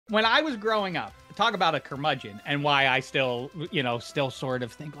when I was growing up, talk about a curmudgeon and why I still sort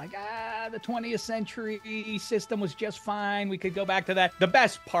of think like, the 20th century system was just fine. We could go back to that. The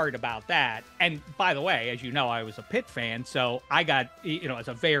best part about that, and by the way, as you know, I was a Pitt fan, so I got, as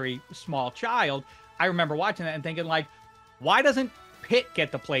a very small child, I remember watching that and thinking like, why doesn't Pitt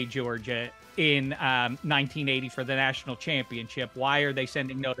get to play Georgia in 1980 for the national championship? Why are they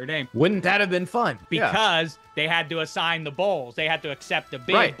sending Notre Dame? Wouldn't that have been fun? Because they had to assign the bowls. They had to accept a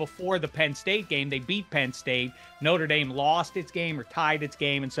bid before the Penn State game. They beat Penn State. Notre Dame lost its game or tied its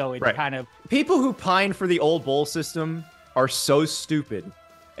game, and so it kind of... People who pine for the old bowl system are so stupid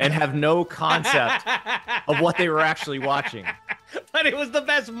and have no concept of what they were actually watching. But it was the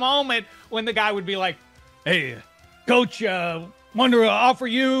best moment when the guy would be like, hey, coach, want to offer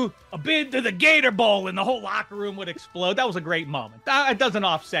you a bid to the Gator Bowl, and the whole locker room would explode. That was a great moment. It doesn't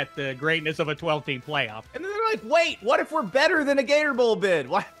offset the greatness of a 12-team playoff. And then they're like, wait, what if we're better than a Gator Bowl bid?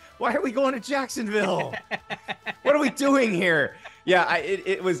 Why are we going to Jacksonville? What are we doing here? Yeah,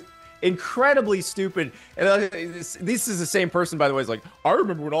 it was incredibly stupid. And this is the same person, by the way, is like, I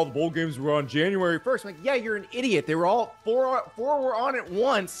remember when all the bowl games were on January 1st. I'm like, yeah, you're an idiot. They were all four were on at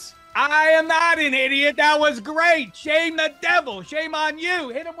once. I am not an idiot. That was great. Shame the devil. Shame on you.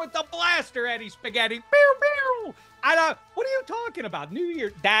 Hit him with the blaster, Eddie Spaghetti. Pew, pew. What are you talking about? New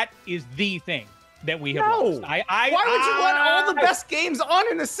Year. That is the thing that we have lost. Why would you want all the best games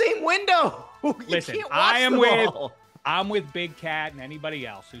on in the same window? Listen, I'm with Big Cat and anybody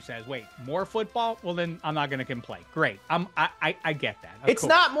else who says, wait, more football? Well, then I'm not going to complain. Great. I get that. It's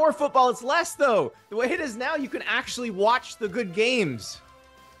not more football. It's less, though. The way it is now, you can actually watch the good games.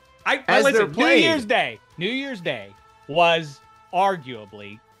 Listen, New Year's Day was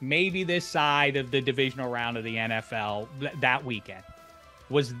arguably maybe this side of the divisional round of the NFL that weekend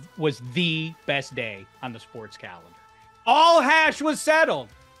was the best day on the sports calendar. All hash was settled.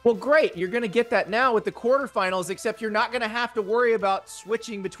 Well, great. You're going to get that now with the quarterfinals, except you're not going to have to worry about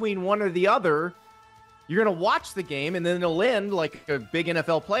switching between one or the other. You're going to watch the game, and then it'll end like a big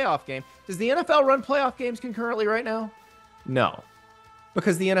NFL playoff game. Does the NFL run playoff games concurrently right now? No.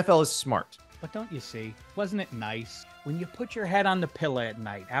 Because the NFL is smart. But don't you see, wasn't it nice when you put your head on the pillow at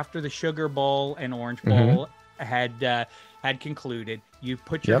night after the Sugar Bowl and Orange Bowl had concluded, you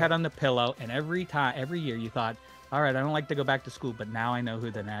put your head on the pillow, and every year you thought, all right, I don't like to go back to school, but now I know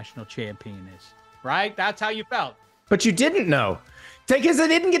who the national champion is. Right? That's how you felt. But you didn't know. Because they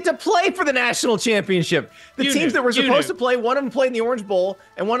didn't get to play for the national championship. The teams that were supposed to play, one of them played in the Orange Bowl,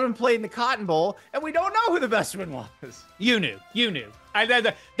 and one of them played in the Cotton Bowl, and we don't know who the best one was. You knew.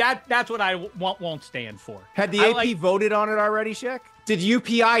 That's what I won't stand for. Had the AP voted on it already, Shek? Did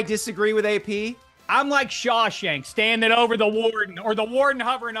UPI disagree with AP? I'm like Shawshank standing over the warden, or the warden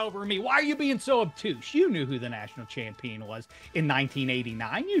hovering over me. Why are you being so obtuse? You knew who the national champion was in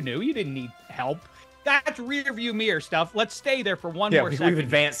 1989. You knew. You didn't need help. That's rear view mirror stuff. Let's stay there for one more second. We've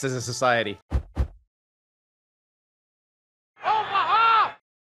advanced as a society.